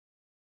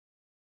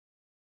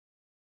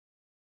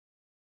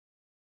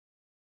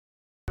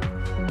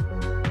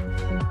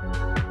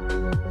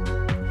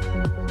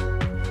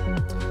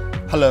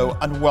Hello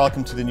and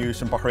welcome to the news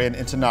from Bahrain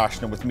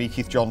International with me,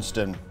 Keith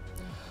Johnston.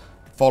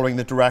 Following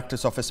the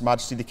directives of His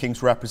Majesty the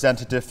King's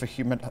representative for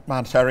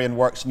Humanitarian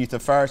Works and Youth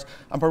Affairs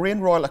and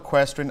Bahrain Royal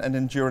Equestrian and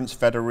Endurance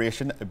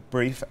Federation, a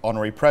brief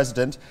honorary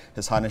president,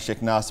 His Highness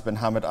Sheikh Nasser bin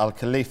Hamad Al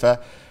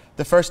Khalifa,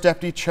 the first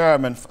Deputy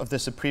Chairman of the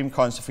Supreme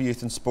Council for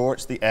Youth and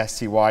Sports, the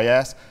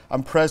SCYS,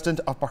 and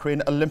President of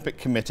Bahrain Olympic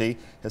Committee,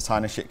 His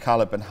Highness Sheikh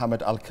Khalid bin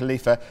Hamad Al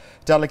Khalifa,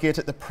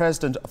 delegated the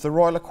President of the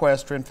Royal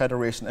Equestrian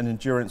Federation and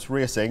Endurance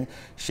Racing,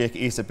 Sheikh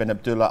Isa bin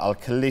Abdullah Al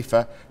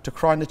Khalifa, to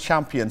crown the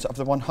champions of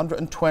the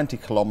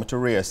 120-kilometre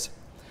race.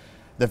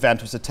 The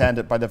event was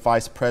attended by the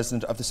Vice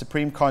President of the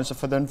Supreme Council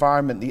for the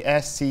Environment, the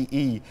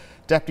SCE,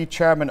 Deputy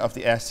Chairman of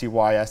the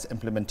SCYS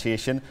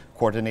Implementation,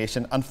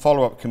 Coordination and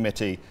Follow-up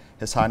Committee,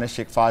 His Highness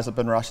Sheikh Faisal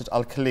bin Rashid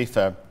Al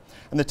Khalifa,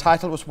 and the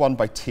title was won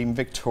by Team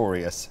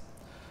Victorious.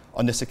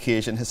 On this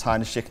occasion, His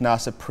Highness Sheikh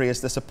Nasser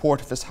praised the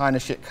support of His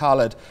Highness Sheikh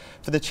Khalid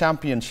for the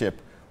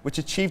championship, which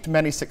achieved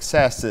many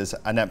successes,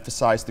 and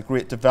emphasised the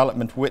great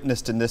development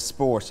witnessed in this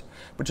sport,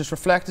 which is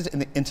reflected in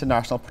the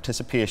international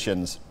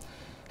participations.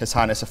 His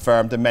Highness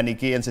affirmed the many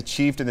gains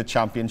achieved in the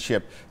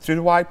championship through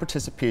the wide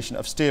participation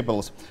of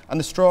stables and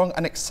the strong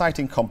and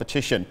exciting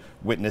competition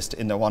witnessed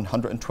in the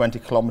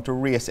 120-kilometre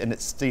race in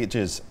its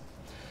stages.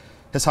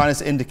 His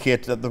Highness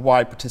indicated that the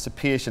wide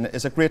participation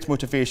is a great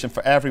motivation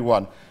for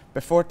everyone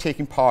before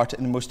taking part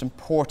in the most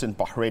important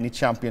Bahraini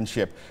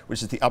championship,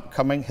 which is the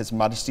upcoming His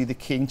Majesty the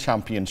King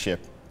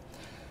Championship.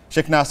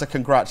 Sheikh Nasser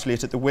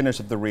congratulated the winners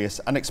of the race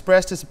and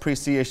expressed his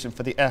appreciation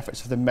for the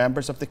efforts of the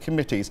members of the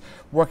committees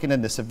working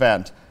in this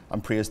event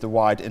and praised the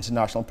wide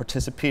international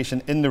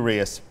participation in the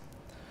race.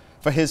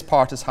 For his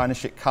part, His Highness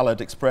Sheikh Khalid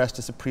expressed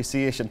his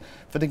appreciation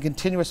for the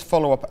continuous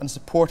follow-up and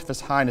support of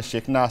His Highness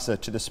Sheikh Nasser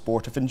to the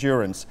sport of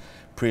endurance,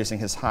 praising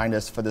His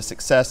Highness for the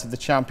success of the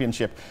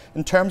championship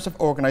in terms of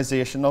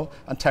organisational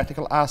and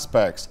technical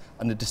aspects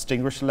and the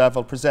distinguished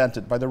level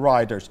presented by the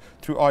riders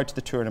throughout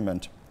the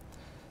tournament.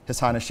 His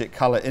Highness Sheikh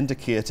Khalid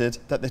indicated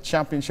that the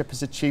championship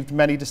has achieved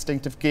many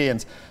distinctive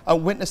gains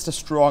and witnessed a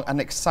strong and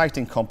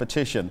exciting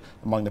competition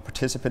among the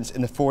participants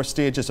in the 4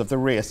 stages of the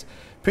race,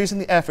 praising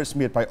the efforts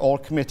made by all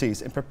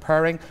committees in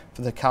preparing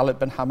for the Khalid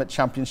bin Hamad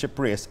Championship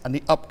race and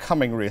the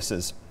upcoming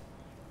races.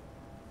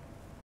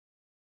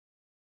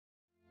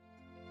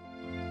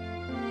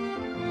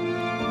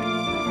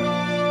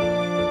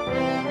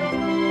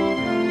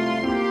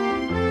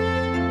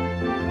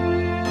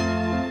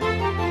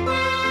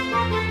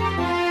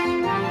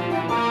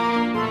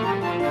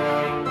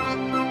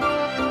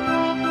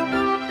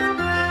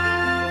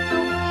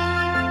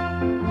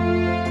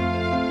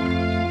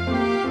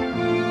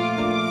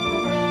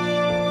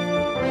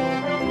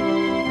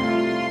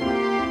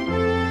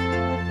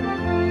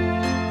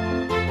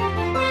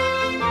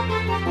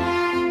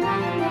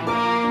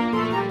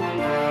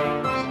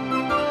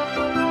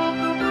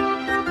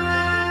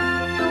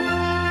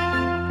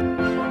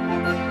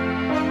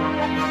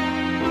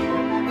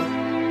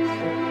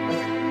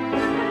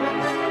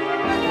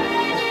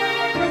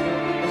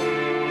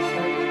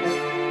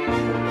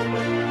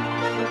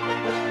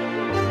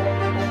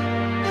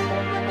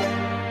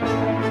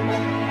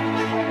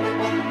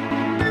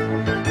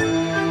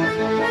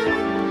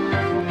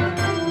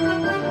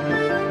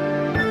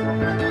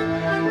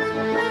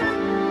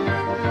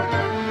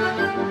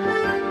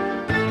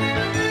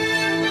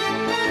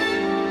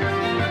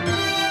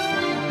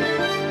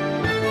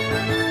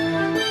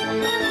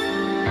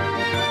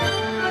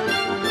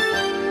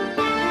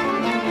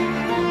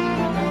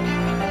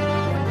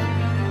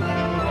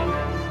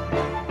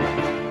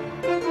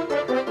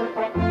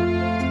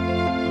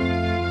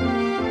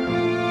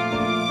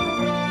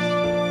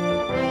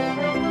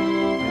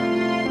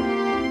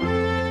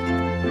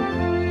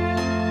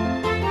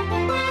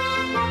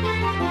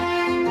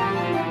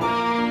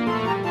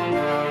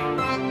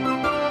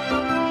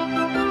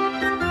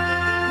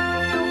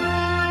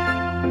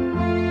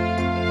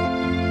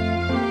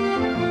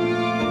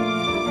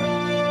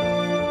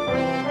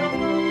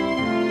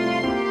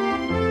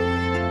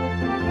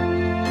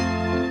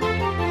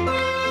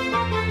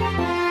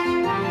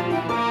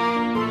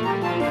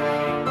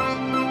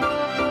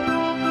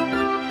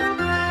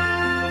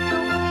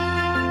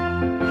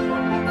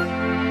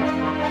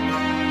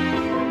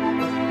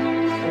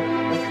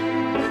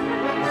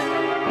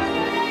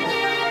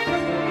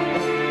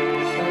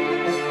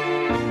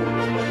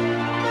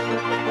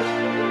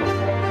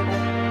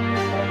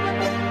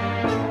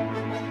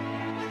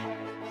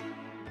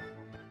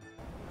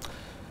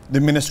 The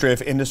Ministry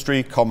of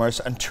Industry, Commerce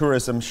and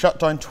Tourism shut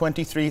down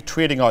 23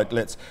 trading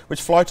outlets which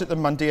flouted the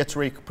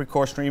mandatory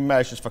precautionary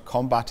measures for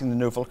combating the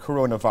novel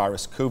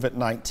coronavirus,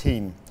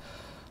 COVID-19.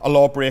 A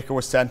lawbreaker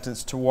was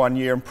sentenced to 1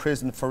 year in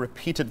prison for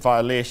repeated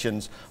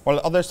violations, while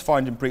others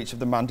found in breach of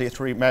the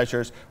mandatory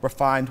measures were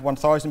fined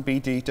 1,000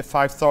 BD to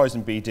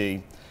 5,000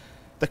 BD.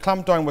 The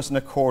clampdown was in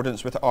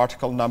accordance with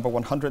Article number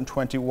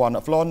 121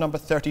 of Law number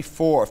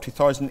 34 of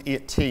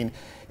 2018,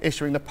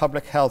 issuing the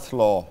Public Health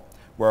Law,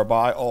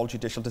 whereby all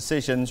judicial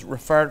decisions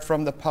referred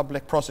from the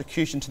public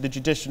prosecution to the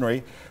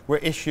judiciary were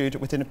issued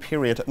within a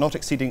period not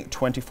exceeding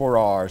 24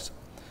 hours.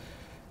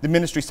 The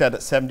ministry said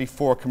that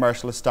 74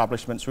 commercial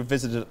establishments were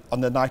visited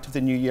on the night of the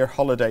New Year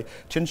holiday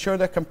to ensure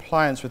their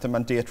compliance with the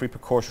mandatory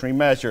precautionary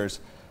measures.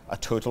 A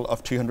total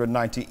of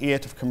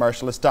 298 of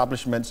commercial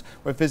establishments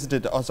were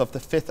visited as of the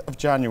 5th of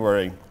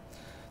January.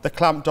 The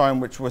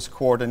clampdown, which was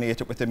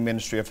coordinated with the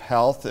Ministry of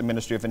Health, the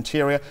Ministry of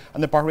Interior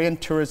and the Bahrain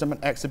Tourism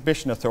and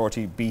Exhibition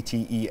Authority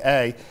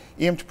 (BTEA),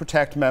 aimed to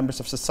protect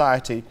members of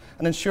society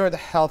and ensure the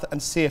health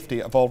and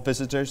safety of all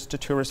visitors to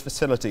tourist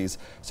facilities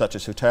such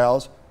as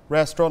hotels,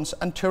 restaurants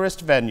and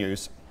tourist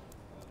venues.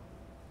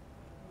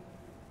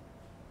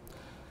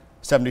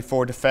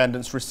 74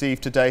 defendants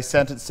received today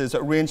sentences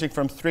ranging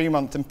from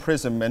 3-month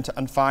imprisonment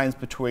and fines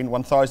between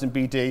 1,000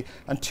 BD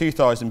and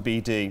 2,000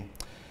 BD.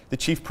 The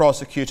Chief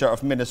Prosecutor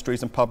of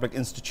Ministries and Public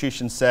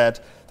Institutions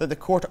said that the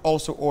court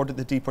also ordered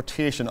the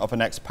deportation of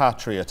an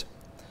expatriate.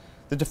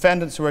 The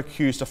defendants were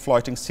accused of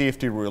flouting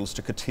safety rules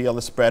to curtail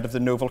the spread of the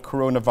novel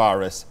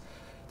coronavirus.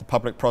 The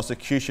public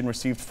prosecution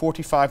received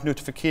 45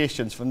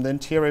 notifications from the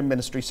Interior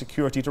Ministry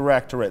Security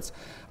Directorates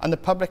and the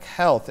Public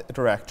Health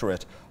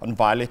Directorate on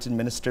violating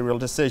ministerial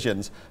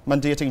decisions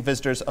mandating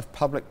visitors of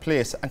public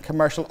place and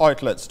commercial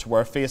outlets to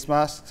wear face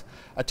masks,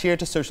 adhere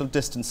to social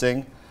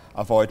distancing,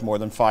 avoid more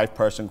than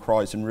 5-person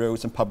crowds in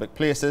rows in public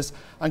places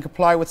and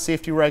comply with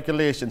safety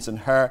regulations in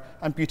hair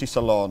and beauty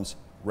salons,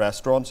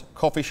 restaurants,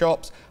 coffee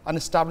shops and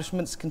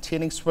establishments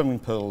containing swimming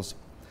pools.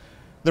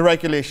 The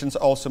regulations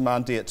also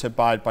mandate to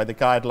abide by the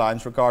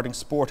guidelines regarding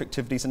sport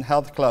activities in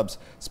health clubs,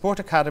 sport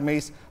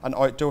academies and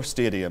outdoor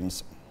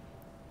stadiums.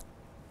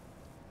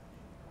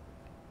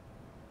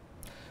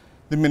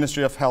 The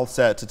Ministry of Health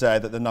said today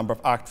that the number of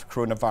active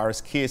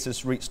coronavirus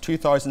cases reached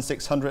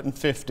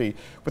 2,650,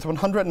 with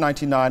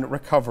 199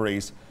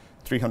 recoveries,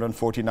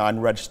 349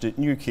 registered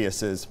new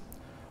cases.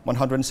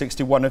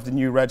 161 of the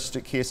new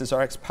registered cases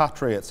are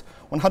expatriates,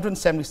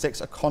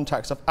 176 are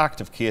contacts of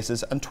active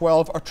cases and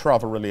 12 are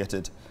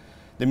travel-related.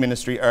 The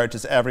ministry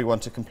urges everyone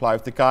to comply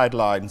with the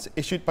guidelines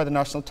issued by the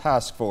National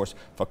Task Force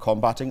for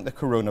combating the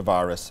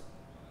coronavirus.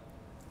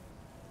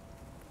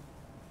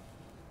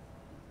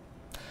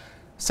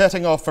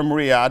 Setting off from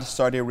Riyadh,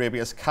 Saudi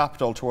Arabia's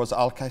capital, towards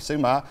Al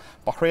Qasima,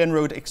 Bahrain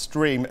Road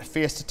Extreme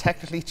faced a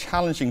technically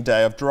challenging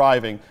day of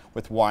driving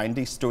with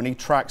windy, stony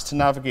tracks to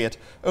navigate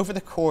over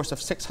the course of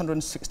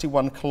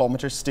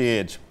 661-kilometre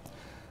stage.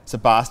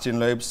 Sebastian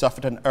Loeb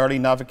suffered an early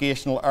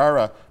navigational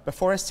error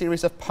before a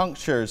series of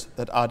punctures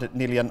that added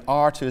nearly an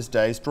hour to his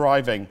day's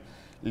driving,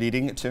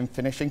 leading to him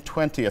finishing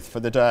 20th for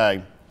the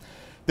day.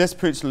 This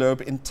puts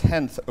Loeb in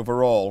 10th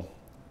overall.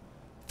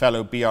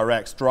 Fellow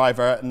BRX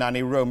driver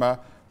Nani Roma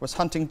was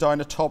hunting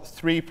down a top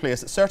 3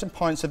 place at certain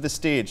points of the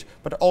stage,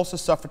 but also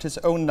suffered his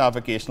own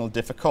navigational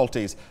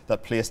difficulties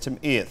that placed him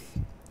 8th.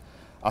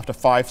 After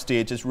 5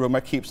 stages,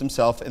 Roma keeps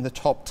himself in the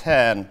top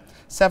 10,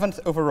 7th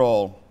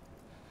overall.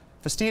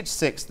 For stage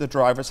 6, the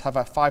drivers have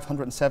a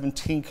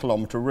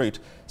 517-kilometre route,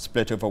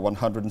 split over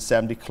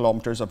 170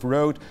 kilometres of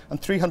road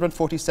and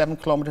 347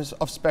 kilometres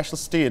of special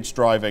stage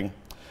driving.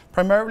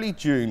 Primarily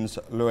dunes,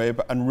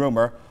 Loeb and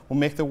Roma will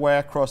make their way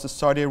across the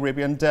Saudi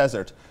Arabian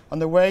desert on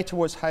their way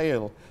towards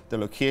Hail, the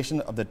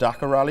location of the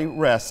Dakar Rally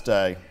rest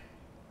day.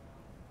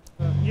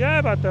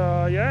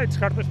 It's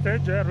hard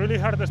stage, really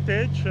hard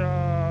stage.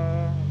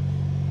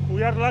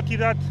 We are lucky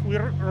that we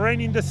rain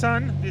in the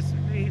sun. This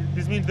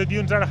means the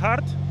dunes are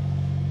hard,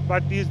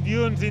 but these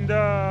dunes in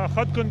the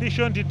hot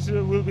conditions, it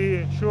will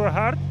be sure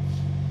hard.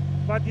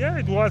 But yeah,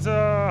 it was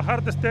a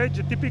hard stage,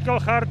 a typical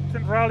hard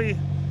rally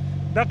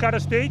Dakar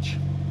stage.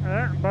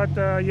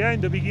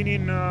 In the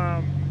beginning,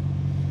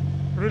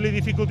 really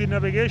difficult in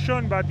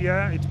navigation, but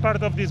yeah, it's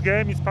part of this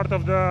game, it's part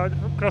of the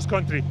cross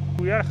country.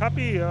 We are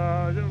happy,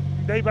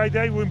 day by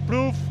day we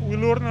improve, we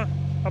learn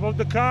about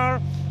the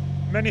car,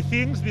 many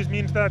things. This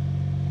means that,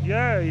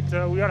 yeah,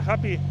 we are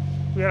happy.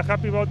 We are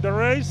happy about the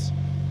race,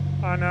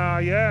 and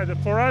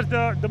for us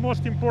the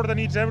most important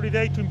is every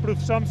day to improve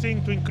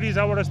something, to increase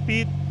our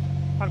speed,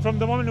 and from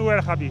the moment we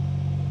are happy.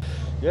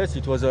 Yes,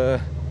 it was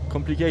a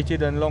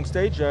complicated and long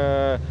stage.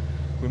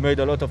 We made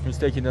a lot of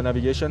mistakes in the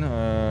navigation.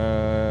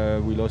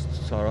 We lost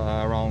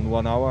around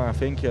 1 hour, I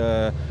think,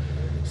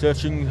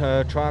 searching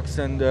tracks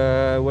and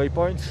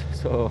waypoints.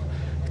 So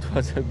it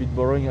was a bit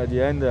boring at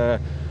the end.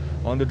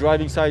 On the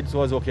driving side, it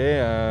was okay.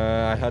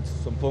 I had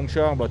some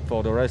puncture, but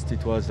for the rest,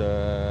 it was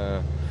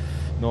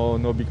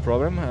no big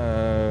problem.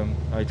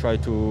 I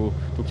tried to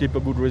keep a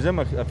good rhythm.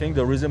 I think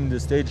the rhythm in the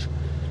stage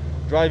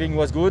driving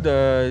was good,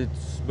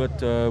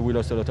 but we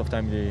lost a lot of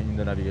time in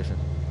the navigation.